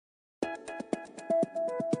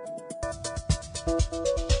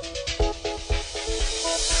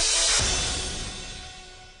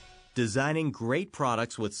Designing great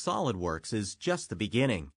products with SOLIDWORKS is just the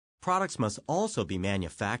beginning. Products must also be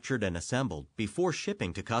manufactured and assembled before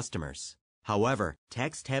shipping to customers. However,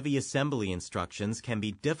 text-heavy assembly instructions can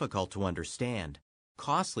be difficult to understand,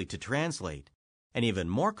 costly to translate, and even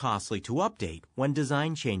more costly to update when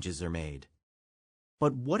design changes are made.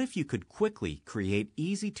 But what if you could quickly create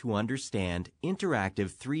easy-to-understand,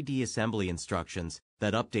 interactive 3D assembly instructions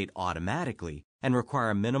that update automatically and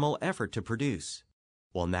require minimal effort to produce?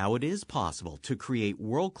 Well, now it is possible to create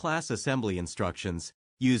world-class assembly instructions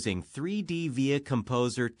using 3D VIA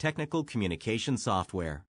Composer technical communication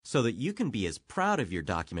software so that you can be as proud of your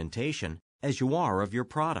documentation as you are of your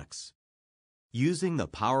products. Using the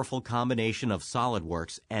powerful combination of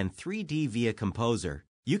SOLIDWORKS and 3D VIA Composer,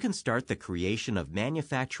 you can start the creation of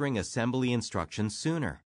manufacturing assembly instructions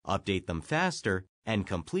sooner, update them faster, and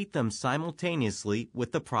complete them simultaneously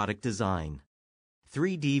with the product design.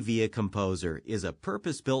 3D VIA Composer is a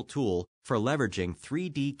purpose-built tool for leveraging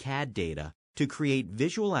 3D CAD data to create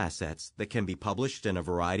visual assets that can be published in a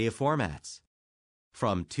variety of formats,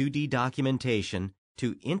 from 2D documentation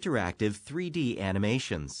to interactive 3D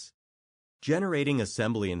animations. Generating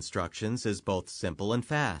assembly instructions is both simple and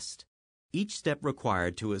fast. Each step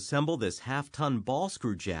required to assemble this half-ton ball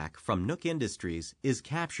screw jack from Nook Industries is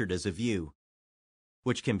captured as a view,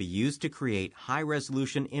 which can be used to create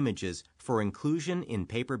high-resolution images for inclusion in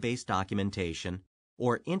paper-based documentation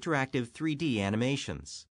or interactive 3D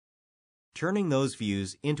animations. Turning those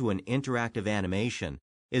views into an interactive animation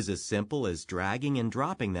is as simple as dragging and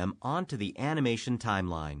dropping them onto the animation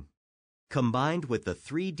timeline. Combined with the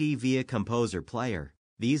 3D VIA Composer player,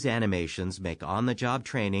 these animations make on-the-job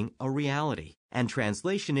training a reality and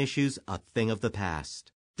translation issues a thing of the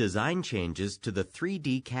past. Design changes to the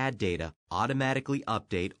 3D CAD data automatically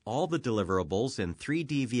update all the deliverables in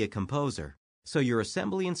 3D VIA Composer, so your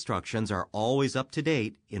assembly instructions are always up to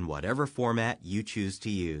date in whatever format you choose to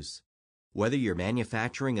use. Whether your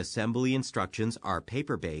manufacturing assembly instructions are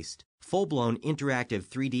paper-based, full-blown interactive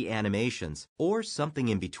 3D animations, or something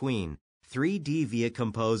in between, 3D VIA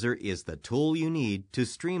Composer is the tool you need to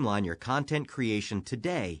streamline your content creation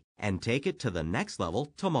today and take it to the next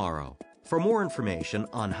level tomorrow. For more information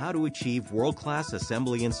on how to achieve world-class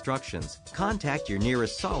assembly instructions, contact your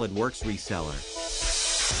nearest SOLIDWORKS reseller.